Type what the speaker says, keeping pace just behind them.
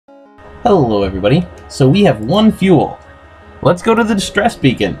Hello everybody. So we have one fuel. Let's go to the distress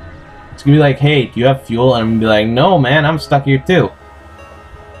beacon. It's gonna be like, hey, do you have fuel? And I'm gonna be like, no man, I'm stuck here too.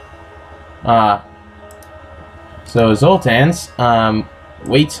 So Zoltan's,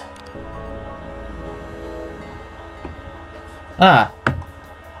 wait.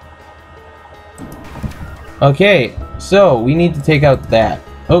 Okay, so we need to take out that.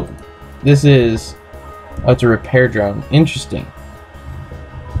 Oh, this is, oh, it's a repair drone. Interesting.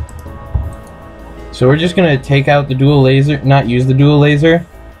 So we're just gonna take out the dual laser, not use the dual laser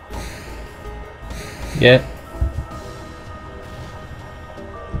yet.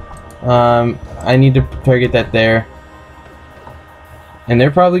 I need to target that there. And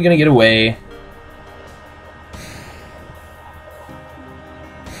they're probably gonna get away.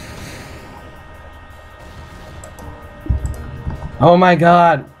 Oh my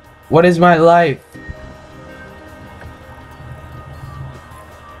god, what is my life?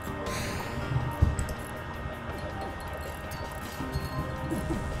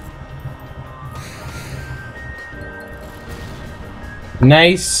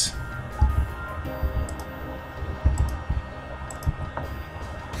 Nice.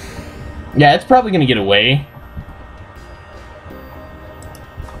 Yeah, it's probably gonna get away.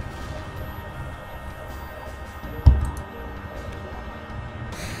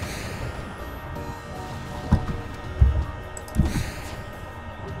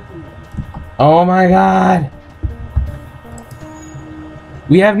 Oh my god.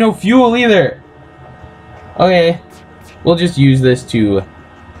 We have no fuel either. Okay. We'll just use this to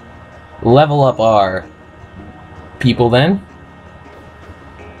level up our people then.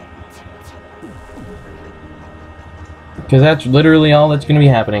 Because that's literally all that's going to be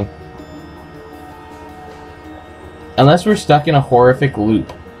happening. Unless we're stuck in a horrific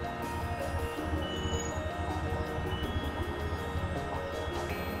loop.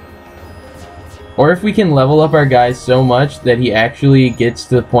 Or if we can level up our guys so much that he actually gets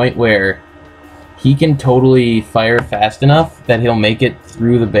to the point where he can totally fire fast enough that he'll make it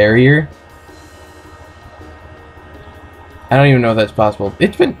through the barrier. I don't even know if that's possible.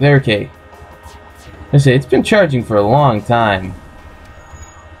 It's been... okay. I say, it's been charging for a long time.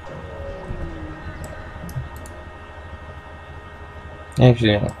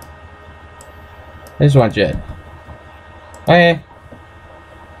 Actually, no. I just want jet. Okay.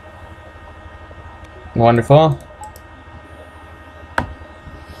 Wonderful.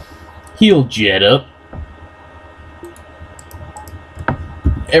 Heal jet up.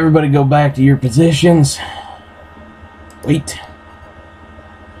 Everybody go back to your positions. Wait.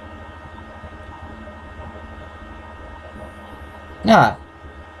 Ah.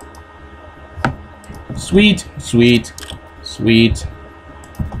 Sweet, sweet, sweet.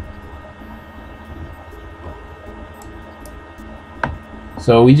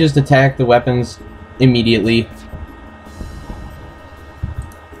 So we just attack the weapons immediately.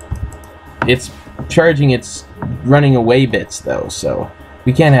 It's charging its running away bits though, so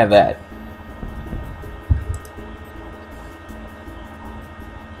we can't have that.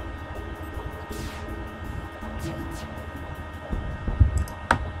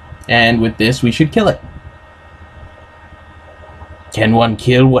 And with this, we should kill it. Can one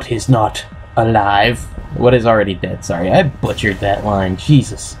kill what is not alive? What is already dead? Sorry, I butchered that line.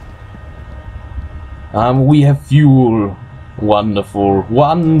 Jesus. We have fuel. Wonderful,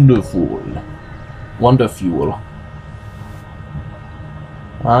 wonderful. Wonderfuel.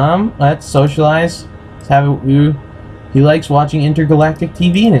 Let's socialize. Let's have it. He likes watching intergalactic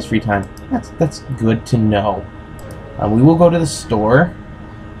TV in his free time. That's good to know. We will go to the store.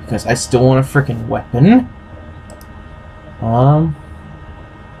 Because I still want a frickin' weapon.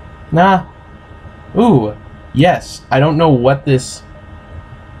 Nah. Ooh. Yes. I don't know what this...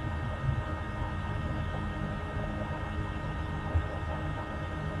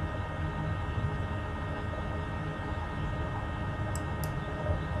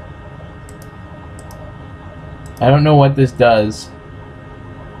 I don't know what this does.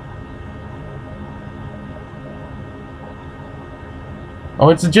 Oh,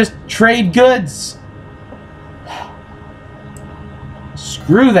 it's just trade goods!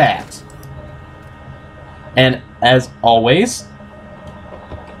 Screw that! And as always,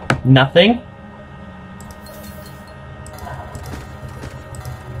 nothing.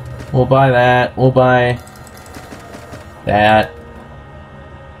 We'll buy that. We'll buy that.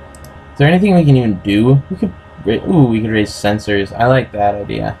 Is there anything we can even do? We could... ooh, we could raise sensors. I like that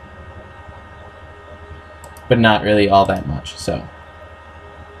idea. But not really all that much, so...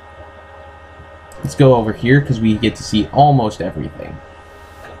 let's go over here because we get to see almost everything.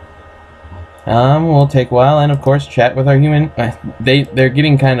 We'll take a while and of course chat with our human. They're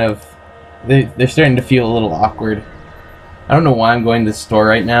getting kind of they're starting to feel a little awkward. I don't know why I'm going to the store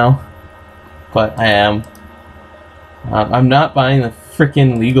right now, but I am. I'm not buying the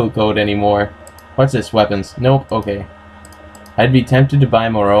frickin' legal code anymore. What's this? Weapons? Nope. Okay. I'd be tempted to buy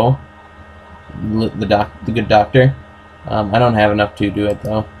Moreau, the good doctor. I don't have enough to do it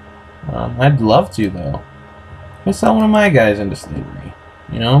though. I'd love to though. I sell one of my guys into slavery.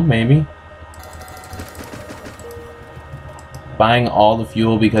 You know, maybe. Buying all the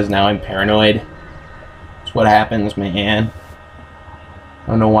fuel because now I'm paranoid. That's what happens, man. I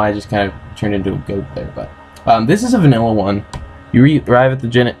don't know why I just kind of turned into a goat there, but this is a vanilla one. You arrive at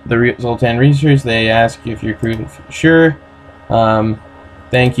the Zoltan Research. They ask if you're crew. Sure.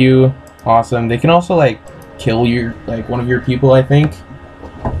 Thank you. Awesome. They can also like kill your one of your people, I think.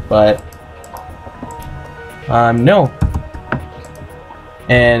 But no.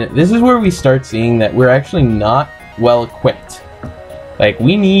 And this is where we start seeing that we're actually not well equipped. Like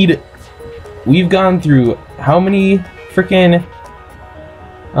we've gone through how many freaking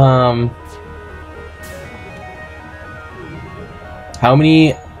how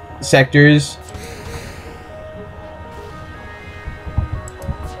many sectors?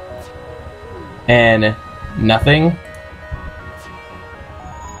 And nothing.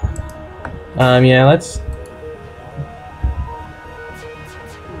 Yeah, let's.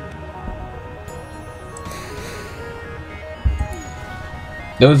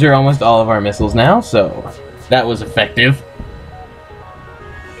 Those are almost all of our missiles now, so that was effective.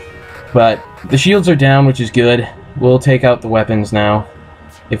 But the shields are down, which is good. We'll take out the weapons now,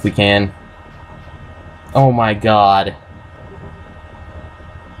 if we can. Oh my god.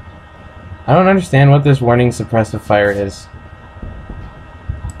 I don't understand what this warning suppressive fire is.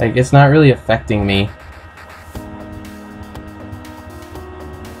 Like, it's not really affecting me.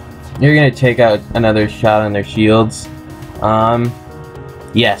 You're gonna take out another shot on their shields.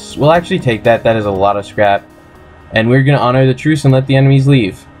 Yes, we'll actually take that. That is a lot of scrap. And we're gonna honor the truce and let the enemies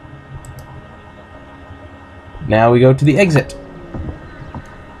leave. Now we go to the exit.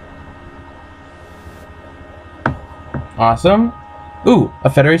 Awesome. Ooh, a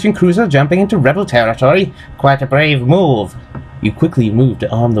Federation cruiser jumping into Rebel territory. Quite a brave move. You quickly move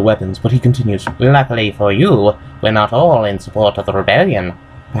to arm the weapons, but he continues. Luckily for you, we're not all in support of the rebellion.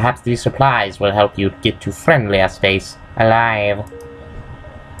 Perhaps these supplies will help you get to friendlier space alive.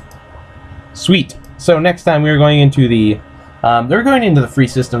 Sweet. So next time we're going into the... they're going into the free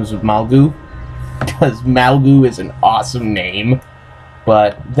systems with Malgu. Because Malgu is an awesome name.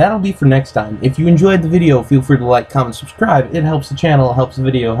 But that'll be for next time. If you enjoyed the video, feel free to like, comment, subscribe. It helps the channel, helps the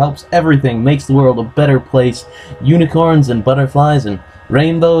video, helps everything. Makes the world a better place. Unicorns and butterflies and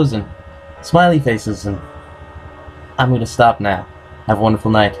rainbows and smiley faces. And I'm going to stop now. Have a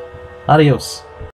wonderful night. Adios.